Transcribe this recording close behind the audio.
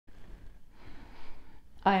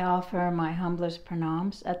I offer my humblest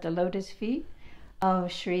pranams at the lotus feet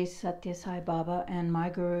of Sri Satya Sai Baba and my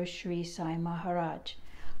Guru Sri Sai Maharaj.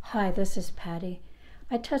 Hi, this is Patty.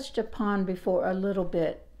 I touched upon before a little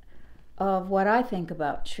bit of what I think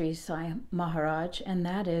about Sri Sai Maharaj, and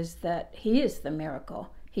that is that he is the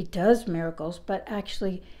miracle. He does miracles, but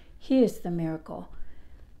actually he is the miracle.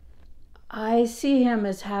 I see him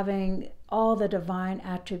as having all the divine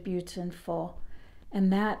attributes in full,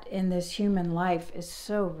 and that in this human life is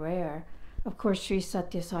so rare. Of course, Sri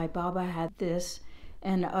Satya Sai Baba had this,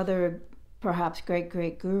 and other perhaps great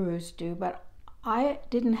gurus do, but I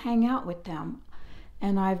didn't hang out with them.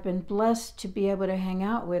 And I've been blessed to be able to hang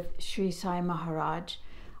out with Sri Sai Maharaj.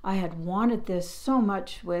 I had wanted this so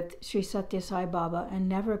much with Sri Satya Sai Baba and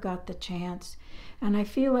never got the chance. And I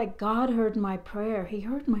feel like God heard my prayer. He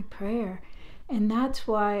heard my prayer. And that's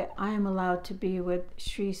why I am allowed to be with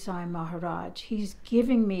Sri Sai Maharaj. He's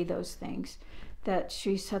giving me those things that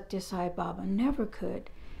Sri Satya Sai Baba never could.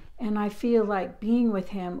 And I feel like being with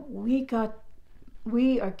him, we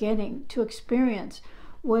are getting to experience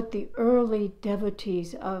what the early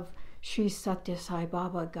devotees of Sri Satya Sai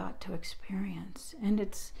Baba got to experience. And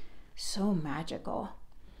it's so magical.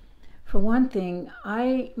 For one thing,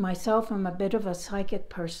 I myself am a bit of a psychic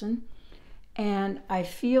person, and I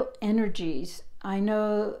feel energies. I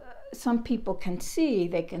know some people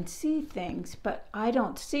they can see things, but I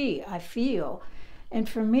don't see, I feel. And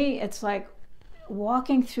for me, it's like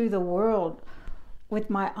walking through the world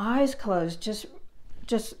with my eyes closed, just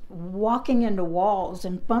walking into walls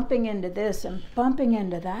and bumping into this and bumping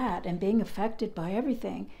into that and being affected by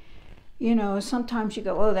everything. You know, sometimes you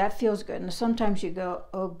go, oh, that feels good. And sometimes you go,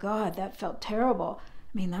 oh God, that felt terrible.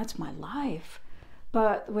 I mean, that's my life.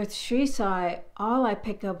 But with Sri Sai, all I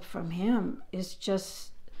pick up from him is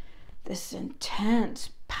just this intense,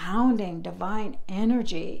 pounding, divine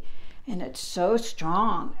energy. And it's so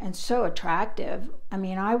strong and so attractive. I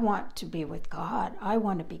mean, I want to be with God. I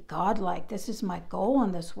want to be godlike. This is my goal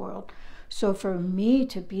in this world. So for me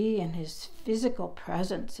to be in his physical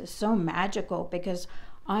presence is so magical, because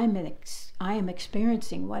I am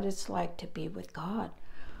experiencing what it's like to be with God.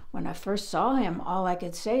 When I first saw him, all I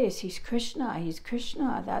could say is, he's Krishna, he's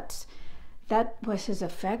Krishna. That was his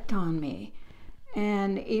effect on me.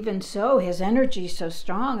 And even so, his energy is so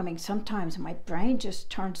strong. I mean, sometimes my brain just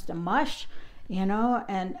turns to mush, you know.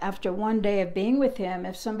 And after one day of being with him,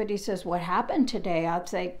 if somebody says, what happened today? I'd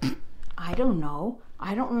say, I don't know.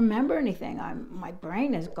 I don't remember anything. My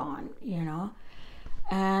brain is gone, you know.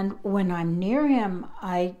 And when I'm near him,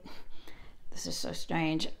 this is so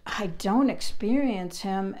strange, I don't experience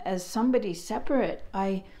him as somebody separate.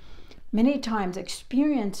 I many times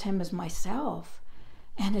experience him as myself.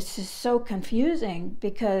 And it's just so confusing,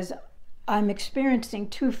 because I'm experiencing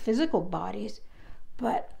two physical bodies,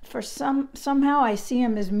 but for somehow I see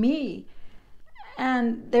him as me.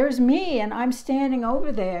 And there's me, and I'm standing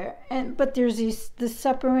over there. But there's this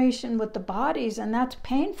separation with the bodies, and that's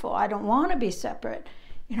painful. I don't want to be separate.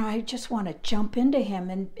 You know, I just want to jump into him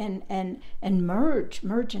and merge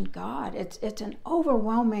in God. It's an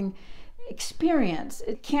overwhelming experience.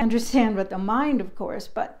 It can't understand with the mind, of course,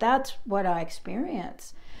 but that's what I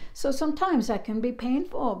experience. So sometimes that can be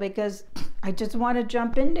painful, because I just want to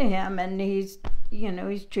jump into him, and he's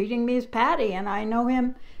treating me as Patty, and I know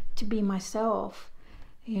him to be myself,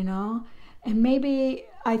 you know. And maybe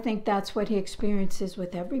I think that's what he experiences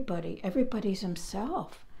with everybody. Everybody's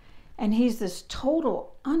himself. And he's this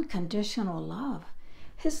total unconditional love.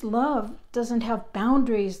 His love doesn't have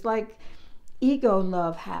boundaries like ego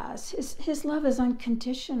love has. His love is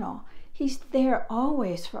unconditional. He's there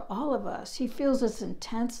always for all of us. He feels this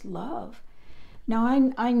intense love. Now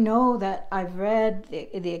I know that I've read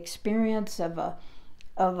the experience of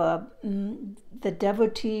the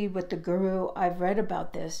devotee with the guru. I've read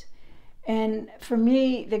about this. And for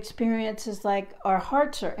me, the experience is like our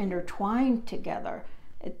hearts are intertwined together.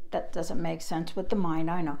 That doesn't make sense with the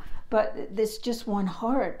mind, I know. But it's just one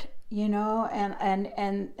heart, you know,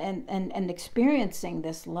 and experiencing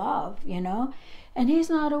this love, you know. And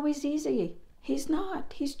he's not always easy. He's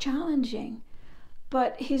not. He's challenging.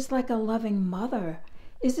 But he's like a loving mother.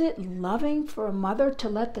 Is it loving for a mother to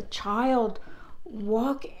let the child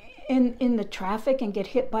walk in the traffic and get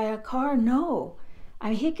hit by a car? No. I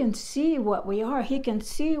mean, he can see what we are. He can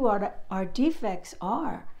see what our defects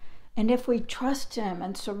are. And if we trust him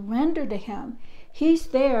and surrender to him, he's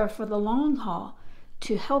there for the long haul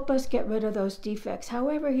to help us get rid of those defects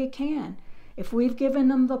however he can. If we've given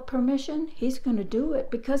him the permission, he's going to do it,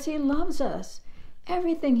 because he loves us.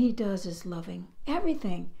 Everything he does is loving.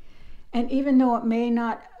 Everything. And even though it may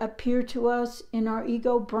not appear to us in our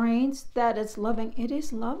ego brains that it's loving, it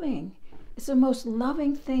is loving. It's the most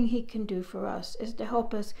loving thing he can do for us, is to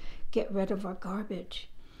help us get rid of our garbage.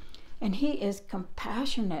 And he is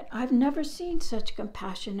compassionate. I've never seen such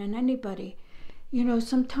compassion in anybody. You know,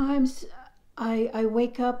 sometimes I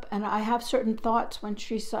wake up and I have certain thoughts when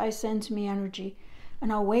Sri Sai sends me energy.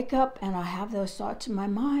 And I'll wake up and I have those thoughts in my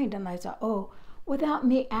mind. And I say, oh, without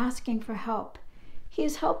me asking for help, he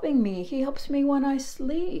is helping me. He helps me when I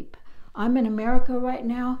sleep. I'm in America right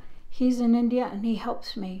now. He's in India and he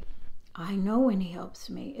helps me. I know when he helps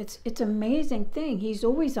me. It's an amazing thing. He's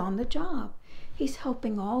always on the job. He's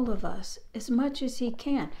helping all of us as much as he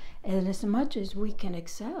can and as much as we can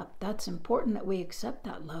accept. That's important, that we accept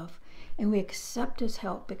that love and we accept his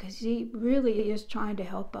help, because he really is trying to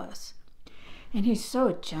help us. And he's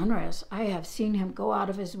so generous. I have seen him go out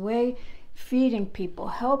of his way, feeding people,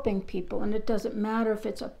 helping people, and it doesn't matter if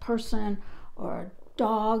it's a person or a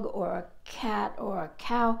dog or a cat or a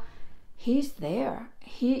cow. He's there.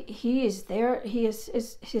 He is there.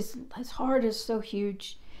 His heart is so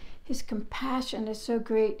huge. His compassion is so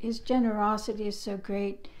great. His generosity is so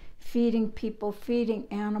great. Feeding people, feeding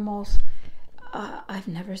animals. I've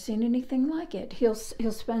never seen anything like it. He'll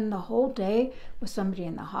spend the whole day with somebody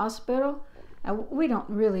in the hospital. We don't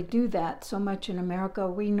really do that so much in America.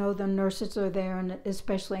 We know the nurses are there, and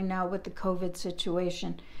especially now with the COVID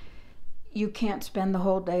situation, you can't spend the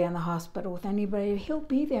whole day in the hospital with anybody. He'll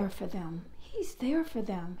be there for them. He's there for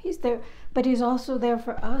them. He's there, but he's also there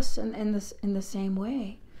for us in the same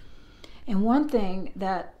way. And one thing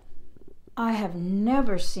that I have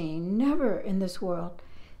never seen, never in this world,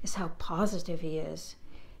 is how positive he is.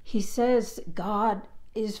 He says God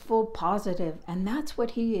is full positive, and that's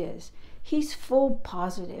what he is. He's full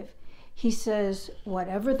positive. He says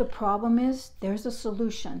whatever the problem is, there's a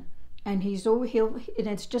solution. And and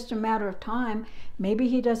it's just a matter of time. Maybe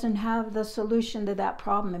he doesn't have the solution to that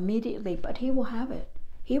problem immediately, but he will have it.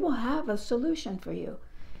 He will have a solution for you.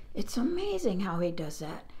 It's amazing how he does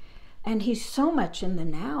that. And he's so much in the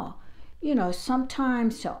now. You know,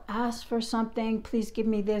 sometimes he'll ask for something, please give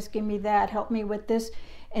me this, give me that, help me with this.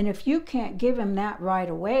 And if you can't give him that right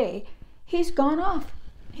away, he's gone off.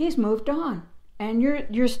 He's moved on. And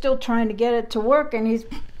you're still trying to get it to work, and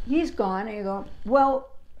he's gone. And you go, well,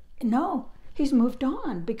 no, he's moved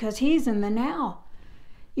on, because he's in the now.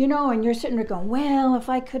 You know, and you're sitting there going, well, if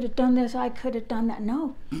I could have done this, I could have done that.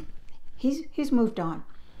 No, he's moved on.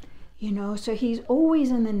 You know, so he's always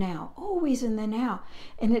in the now, always in the now.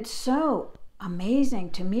 And it's so amazing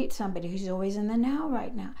to meet somebody who's always in the now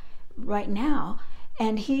right now.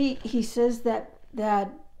 And he says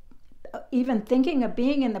that even thinking of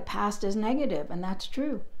being in the past is negative, and that's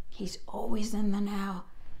true. He's always in the now,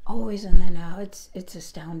 always in the now. It's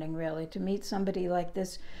astounding, really, to meet somebody like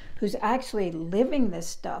this who's actually living this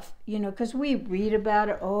stuff, you know, because we read about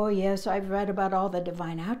it. Oh, yes, I've read about all the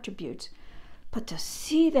divine attributes. But to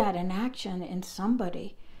see that in action in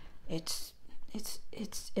somebody, it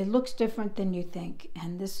looks different than you think.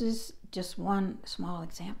 And this is just one small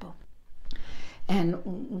example. And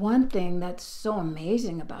one thing that's so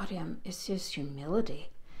amazing about him is his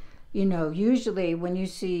humility. You know, usually when you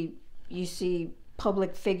see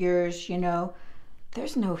public figures, you know,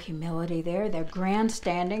 there's no humility there. They're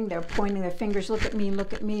grandstanding. They're pointing their fingers, look at me,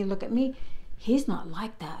 look at me, look at me. He's not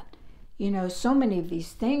like that. You know, so many of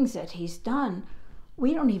these things that he's done,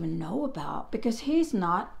 we don't even know about, because he's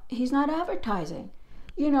not advertising.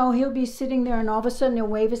 You know, he'll be sitting there and all of a sudden he'll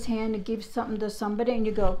wave his hand and give something to somebody and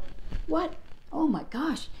you go, what? Oh my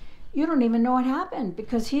gosh, you don't even know what happened,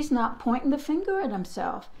 because he's not pointing the finger at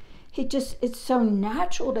himself. It's so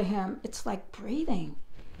natural to him. It's like breathing,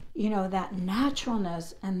 you know, that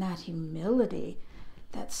naturalness and that humility.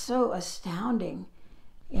 That's so astounding.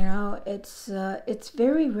 You know, it's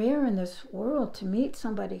very rare in this world to meet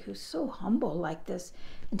somebody who's so humble like this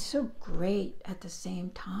and so great at the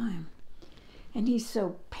same time. And he's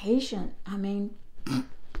so patient. I mean,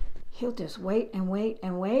 he'll just wait and wait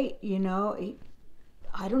and wait, you know.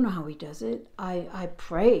 I don't know how he does it. I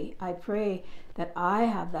pray that I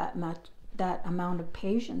have that amount of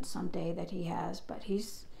patience someday that he has, but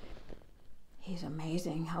he's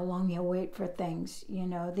amazing how long he'll wait for things, you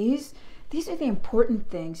know. These are the important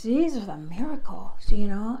things. These are the miracles, you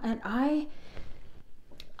know. And I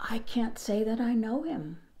can't say that I know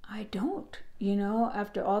him. I don't, you know.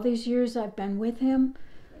 After all these years I've been with him,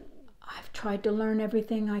 I've tried to learn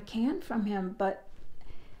everything I can from him, but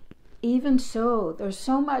even so, there's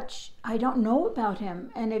so much I don't know about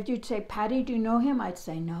him. And if you'd say, Patty, do you know him? I'd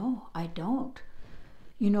say, no, I don't.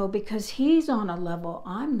 You know, because he's on a level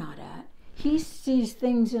I'm not at. He sees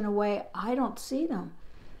things in a way I don't see them.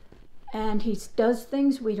 And he does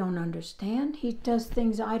things we don't understand. He does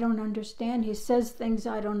things I don't understand. He says things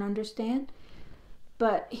I don't understand.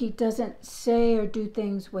 But he doesn't say or do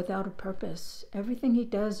things without a purpose. Everything he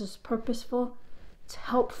does is purposeful. It's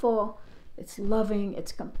helpful. It's loving.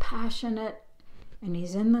 It's compassionate. And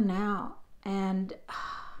he's in the now. And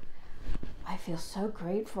I feel so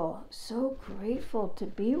grateful to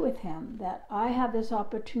be with him, that I have this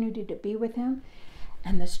opportunity to be with him.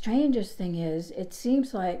 And the strangest thing is, it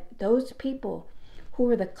seems like those people who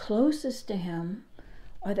are the closest to him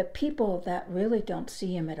are the people that really don't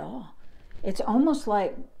see him at all. It's almost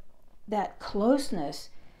like that closeness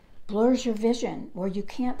blurs your vision where you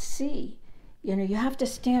can't see. You know, you have to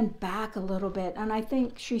stand back a little bit. And I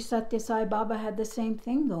think Sri Satya Sai Baba had the same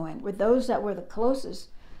thing going, where those that were the closest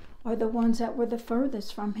are the ones that were the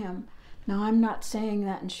furthest from him. Now, I'm not saying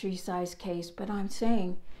that in Sri Sai's case, but I'm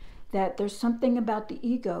saying that there's something about the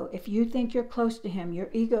ego. If you think you're close to him, your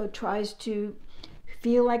ego tries to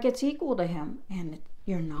feel like it's equal to him, and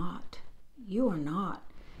you're not. You are not.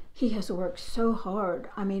 He has worked so hard.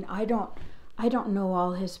 I mean, I don't know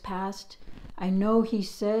all his past. I know he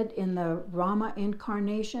said in the Rama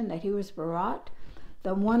incarnation that he was Bharat,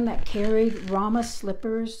 the one that carried Rama's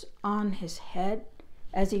slippers on his head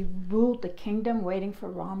as he ruled the kingdom waiting for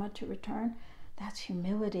Rama to return. That's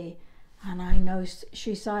humility. And I know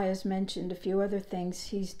Sri Sai has mentioned a few other things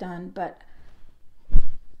he's done, but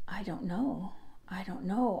I don't know.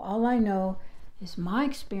 All I know is my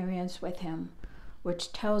experience with him,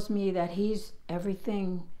 which tells me that he's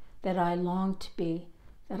everything that I long to be,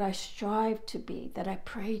 that I strive to be, that I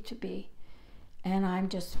pray to be. And I'm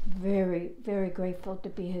just very, very grateful to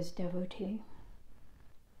be his devotee.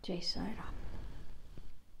 Jai Sai Ram.